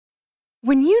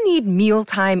When you need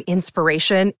mealtime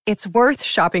inspiration, it's worth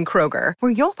shopping Kroger,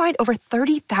 where you'll find over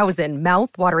 30,000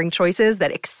 mouth-watering choices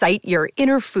that excite your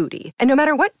inner foodie. And no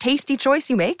matter what tasty choice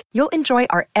you make, you'll enjoy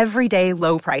our everyday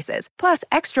low prices, plus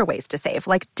extra ways to save,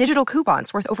 like digital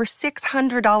coupons worth over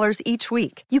 $600 each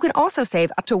week. You can also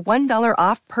save up to $1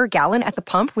 off per gallon at the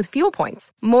pump with fuel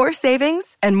points. More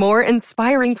savings and more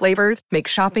inspiring flavors make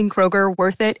shopping Kroger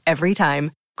worth it every time.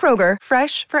 Kroger,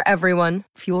 fresh for everyone.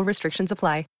 Fuel restrictions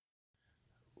apply.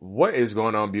 What is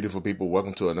going on, beautiful people?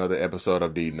 Welcome to another episode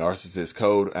of the Narcissist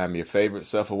Code. I'm your favorite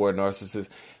self-aware narcissist,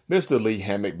 Mr. Lee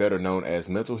Hammock, better known as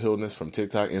Mental Healness from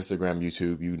TikTok, Instagram,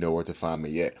 YouTube. You know where to find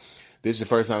me at. This is your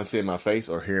first time seeing my face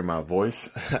or hearing my voice.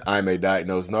 I'm a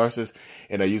diagnosed narcissist,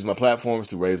 and I use my platforms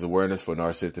to raise awareness for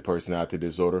narcissistic personality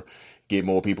disorder, get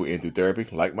more people into therapy,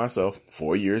 like myself,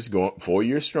 4 years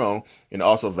strong, and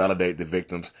also validate the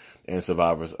victims and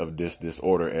survivors of this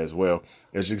disorder as well.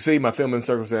 As you can see, my filming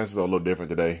circumstances are a little different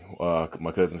today.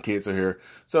 My cousin's kids are here,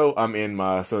 so I'm in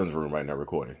my son's room right now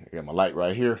recording. I got my light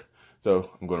right here,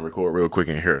 so I'm going to record real quick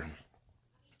in here.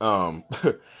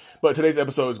 But today's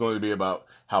episode is going to be about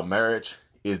how marriage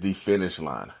is the finish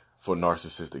line for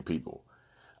narcissistic people.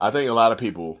 I think a lot of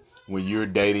people, when you're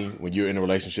dating, when you're in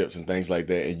relationships and things like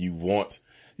that, and you want,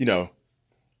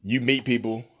 you meet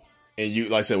people, and you,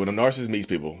 like I said, when a narcissist meets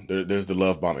people, there's the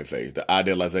love bombing phase, the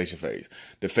idealization phase,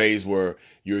 the phase where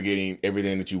you're getting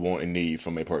everything that you want and need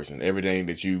from a person, everything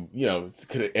that you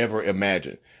could ever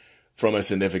imagine from a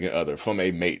significant other, from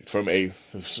a mate, from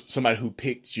somebody who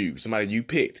picked you, somebody you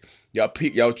picked.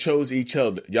 Y'all chose each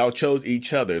other. Y'all chose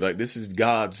each other. Like, this is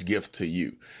God's gift to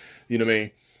you. You know what I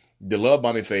mean? The love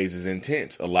bombing phase is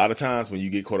intense. A lot of times when you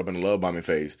get caught up in the love bombing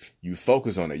phase, you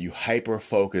focus on it. You hyper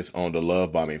focus on the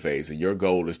love bombing phase. And your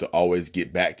goal is to always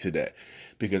get back to that.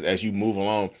 Because as you move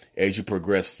along, as you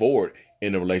progress forward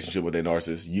in a relationship with a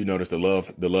narcissist, you notice the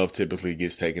love typically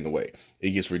gets taken away.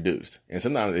 It gets reduced. And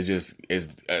sometimes it just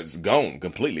is gone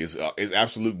completely. It's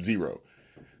absolute zero.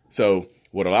 So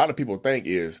what a lot of people think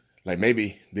is, like,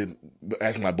 maybe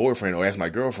as my boyfriend or as my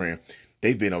girlfriend,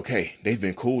 they've been okay. They've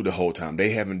been cool the whole time.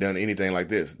 They haven't done anything like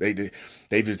this. They've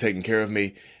just taken care of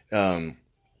me.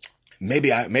 Maybe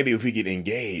if we get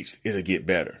engaged, it'll get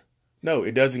better. No,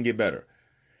 it doesn't get better.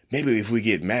 Maybe if we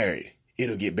get married,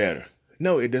 it'll get better.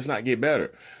 No, it does not get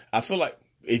better. I feel like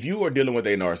if you are dealing with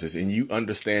a narcissist and you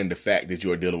understand the fact that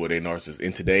you are dealing with a narcissist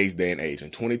in today's day and age, in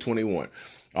 2021,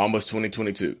 almost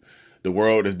 2022, the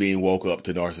world is being woke up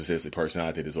to narcissistic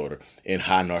personality disorder and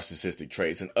high narcissistic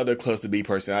traits and other cluster B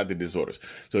personality disorders.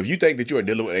 So if you think that you are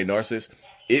dealing with a narcissist,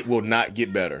 it will not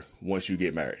get better once you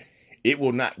get married. It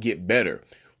will not get better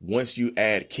once you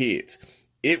add kids.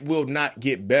 It will not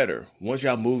get better once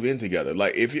y'all move in together.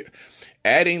 Like, if you're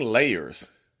adding layers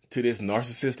to this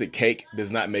narcissistic cake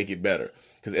does not make it better,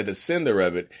 because at the center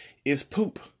of it is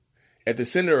poop. At the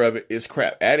center of it is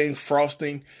crap. Adding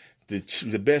frosting,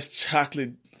 the best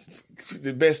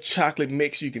chocolate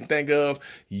mix you can think of,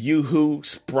 Yoo-hoo,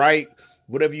 Sprite,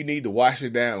 whatever you need to wash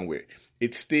it down with,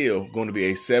 it's still going to be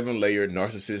a 7-layer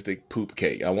narcissistic poop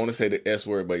cake. I want to say the S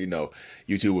word, but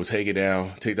YouTube will take it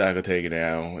down, TikTok will take it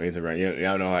down, Instagram,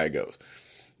 y'all know how it goes.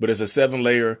 But it's a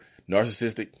 7-layer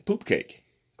narcissistic poop cake,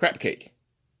 crap cake,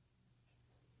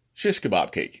 shish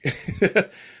kebab cake.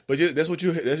 But that's what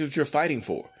you're fighting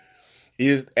for.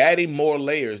 Is adding more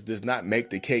layers does not make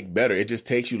the cake better. It just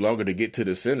takes you longer to get to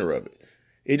the center of it.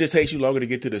 It just takes you longer to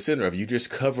get to the center of it. You're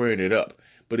just covering it up,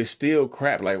 but it's still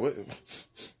crap. Like, what?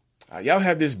 Y'all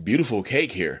have this beautiful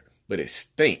cake here, but it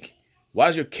stink. Why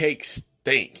does your cake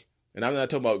stink? And I'm not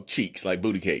talking about cheeks, like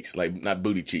booty cakes, like not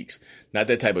booty cheeks, not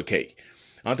that type of cake.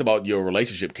 I'm talking about your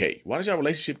relationship cake. Why does your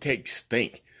relationship cake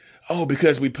stink? Oh,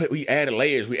 because we added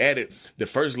layers. We added, the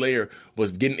first layer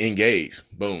was getting engaged.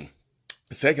 Boom.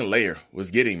 The second layer was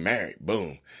getting married.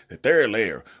 Boom. The third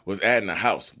layer was adding a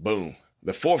house. Boom.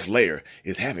 The fourth layer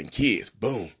is having kids.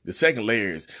 Boom. The second layer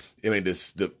is,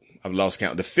 I've lost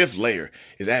count. The fifth layer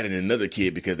is adding another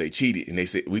kid because they cheated and they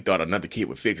said, we thought another kid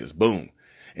would fix us. Boom.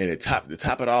 And to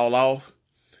top it all off,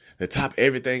 to top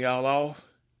everything all off,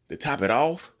 to top it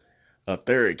off, a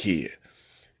third kid.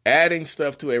 Adding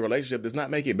stuff to a relationship does not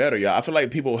make it better, y'all. I feel like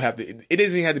people have to, it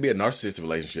doesn't even have to be a narcissistic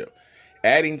relationship.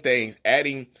 Adding things that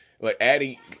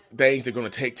are going to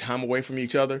take time away from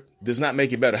each other does not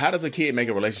make it better. How does a kid make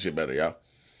a relationship better, y'all?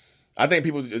 I think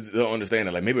people just don't understand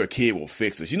that. Like, maybe a kid will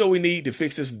fix this. You know what we need to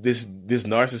fix this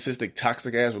narcissistic,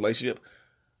 toxic ass relationship?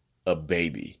 A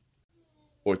baby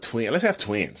or twin. Let's have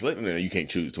twins. You can't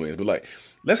choose twins, but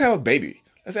let's have a baby.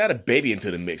 Let's add a baby into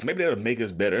the mix. Maybe that'll make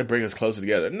us better. It'll bring us closer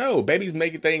together. No, babies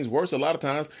make things worse a lot of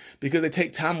times because they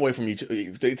take time away from each other.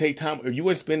 They take time. If you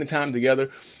weren't spending time together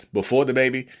before the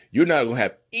baby, you're not going to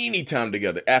have any time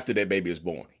together after that baby is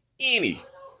born. Any.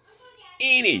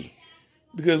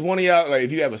 Because one of y'all, like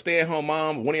if you have a stay-at-home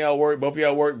mom, one of y'all work, both of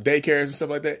y'all work, daycares and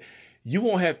stuff like that, you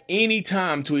won't have any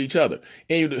time to each other.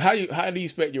 And how do you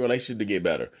expect your relationship to get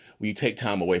better when you take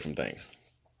time away from things?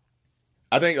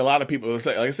 I think a lot of people, like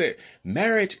I said,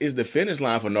 marriage is the finish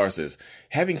line for narcissists.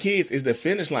 Having kids is the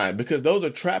finish line because those are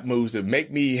trap moves that make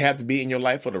me have to be in your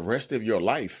life for the rest of your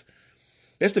life.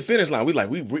 That's the finish line. We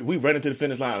run into the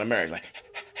finish line of marriage, like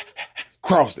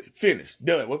crossed it, finished,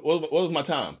 done. What was my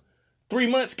time? 3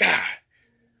 months? God,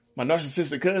 my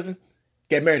narcissistic cousin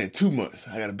got married in 2 months.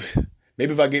 I gotta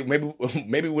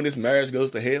maybe when this marriage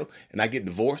goes to hell and I get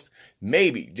divorced,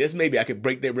 just maybe I could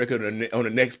break that record on the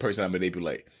next person I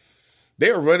manipulate.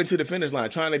 They were running to the finish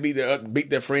line, trying to beat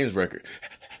their friend's record.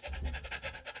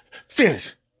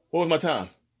 Finish. What was my time?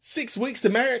 6 weeks to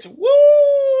marriage?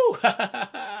 Woo!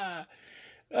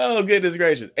 Oh, goodness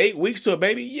gracious. 8 weeks to a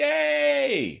baby?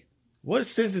 Yay! What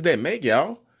sense does that make,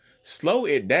 y'all? Slow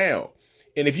it down.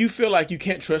 And if you feel like you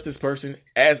can't trust this person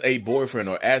as a boyfriend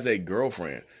or as a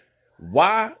girlfriend,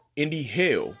 why in the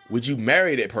hell would you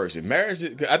marry that person? Marriage,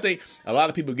 I think a lot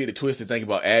of people get it twisted thinking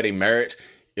about adding marriage.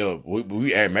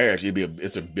 We add marriage.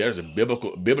 There's a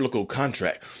biblical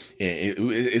contract, and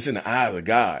it's in the eyes of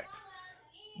God.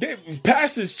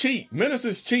 Pastors cheat,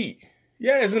 ministers cheat.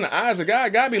 Yeah, it's in the eyes of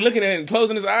God. God be looking at it and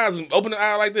closing his eyes and opening the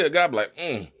eye like that. God be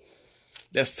like,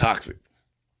 that's toxic.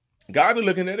 God be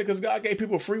looking at it because God gave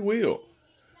people free will.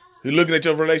 He's looking at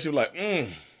your relationship like,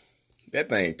 that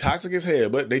thing toxic as hell,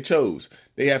 but they chose.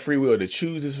 They have free will to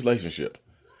choose this relationship,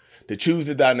 to choose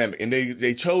the dynamic, and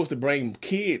they chose to bring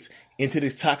kids into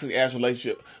this toxic ass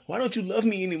relationship. Why don't you love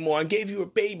me anymore? I gave you a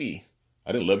baby.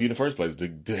 I didn't love you in the first place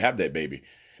to have that baby.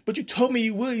 But you told me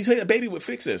you would. You said a baby would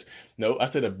fix us. No, I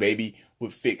said a baby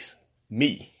would fix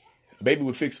me. A baby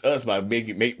would fix us by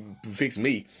fix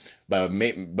me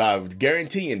by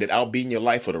guaranteeing that I'll be in your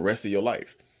life for the rest of your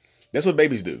life. That's what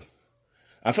babies do.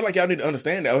 I feel like y'all need to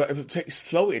understand that.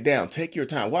 Slow it down. Take your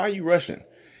time. Why are you rushing?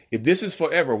 If this is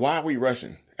forever, why are we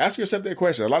rushing? Ask yourself that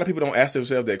question. A lot of people don't ask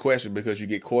themselves that question because you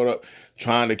get caught up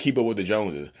trying to keep up with the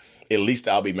Joneses. At least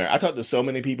I'll be married. I talk to so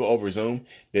many people over Zoom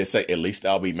that say, at least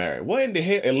I'll be married. What in the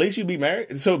hell? At least you be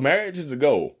married? So marriage is the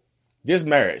goal. Just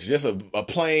marriage. Just a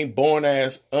plain,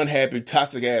 born-ass, unhappy,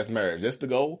 toxic-ass marriage. That's the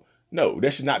goal? No,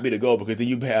 that should not be the goal because then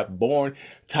you have born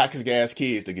toxic-ass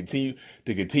kids to continue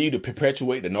to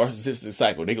perpetuate the narcissistic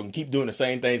cycle. They're going to keep doing the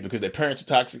same things because their parents are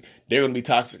toxic. They're going to be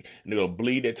toxic, and they're going to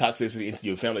bleed that toxicity into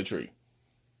your family tree.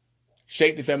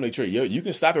 Shake the family tree. You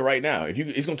can stop it right now.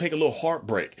 It's going to take a little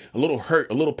heartbreak, a little hurt,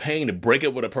 a little pain to break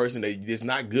up with a person that is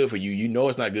not good for you. You know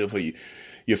it's not good for you.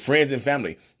 Your friends and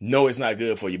family know it's not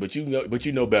good for you, but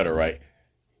you know better, right?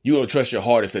 You're going to trust your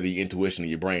heart instead of your intuition and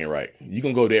your brain, right? You're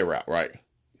going to go that route, right?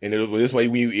 And this way,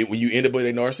 when you end up with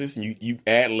a narcissist and you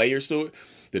add layers to it,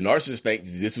 the narcissist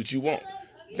thinks this is what you want.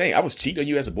 Dang, I was cheating on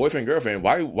you as a boyfriend, girlfriend.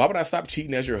 Why would I stop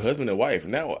cheating as your husband and wife?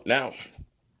 Now,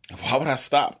 why would I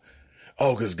stop?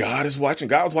 Oh, because God is watching.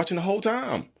 God was watching the whole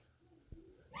time.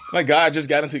 Like God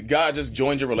just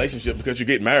joined your relationship because you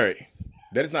get married.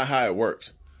 That is not how it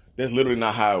works. That's literally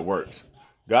not how it works.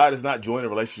 God does not join a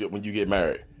relationship when you get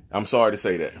married. I'm sorry to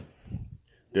say that.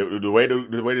 The way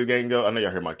the game go, I know y'all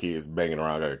hear my kids banging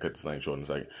around. I gotta cut this thing short in a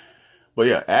second. But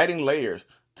yeah, adding layers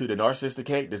to the narcissistic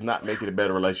cake does not make it a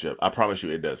better relationship. I promise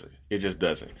you it doesn't. It just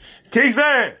doesn't.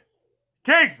 Kingston!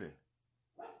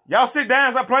 Y'all sit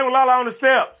down. Stop playing with Lala on the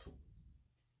steps.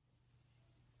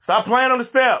 Stop playing on the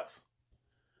steps.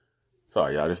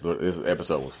 Sorry, y'all. This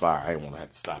episode was fire. I didn't want to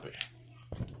have to stop it.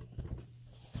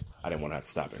 I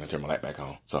turn my light back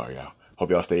on. Sorry, y'all. Hope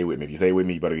y'all stay with me. If you stay with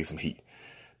me, you better get some heat.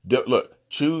 Look,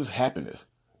 choose happiness.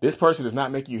 This person is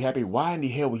not making you happy. Why in the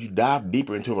hell would you dive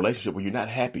deeper into a relationship where you're not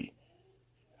happy?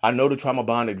 I know the trauma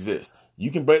bond exists.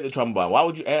 You can break the trauma bond. Why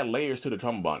would you add layers to the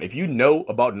trauma bond? If you know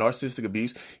about narcissistic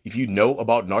abuse, if you know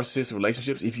about narcissistic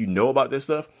relationships, if you know about this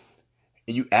stuff,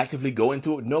 and you actively go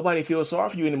into it, nobody feels sorry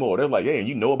for you anymore. They're like, hey,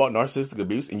 you know about narcissistic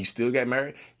abuse and you still got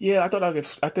married? Yeah,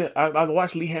 I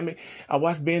watched Lee Hammock, I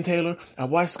watched Ben Taylor, I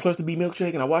watched Cluster B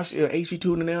Milkshake, and I watched HG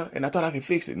Tuna now, and I thought I could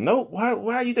fix it. No,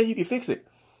 why do you think you can fix it?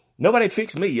 Nobody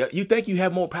fixed me. You think you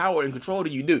have more power and control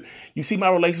than you do. You see my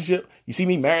relationship, you see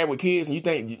me married with kids, and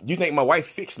you think my wife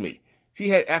fixed me. She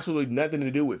had absolutely nothing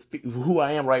to do with who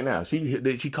I am right now.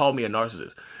 She called me a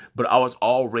narcissist, but I was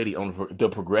already on the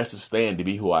progressive stand to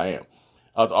be who I am.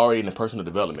 I was already in the personal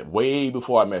development way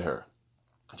before I met her.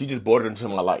 She just brought it into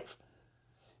my life.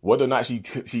 Whether or not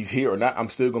she's here or not, I'm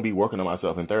still going to be working on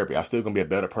myself in therapy. I'm still going to be a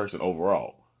better person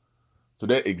overall. So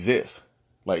that exists.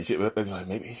 Like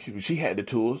maybe she had the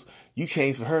tools. You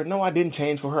changed for her. No, I didn't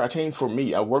change for her. I changed for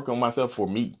me. I work on myself for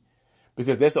me.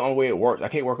 Because that's the only way it works. I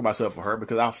can't work on myself for her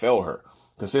because I'll fail her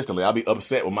consistently. I'll be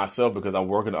upset with myself because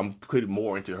I'm putting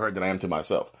more into her than I am to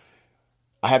myself.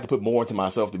 I have to put more into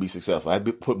myself to be successful. I have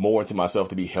to put more into myself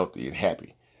to be healthy and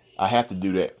happy. I have to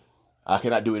do that. I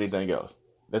cannot do anything else.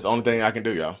 That's the only thing I can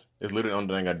do, y'all. It's literally the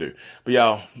only thing I do. But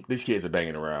y'all, these kids are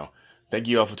banging around. Thank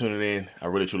you all for tuning in. I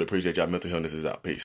really, truly appreciate y'all. Mental Healness is out. Peace.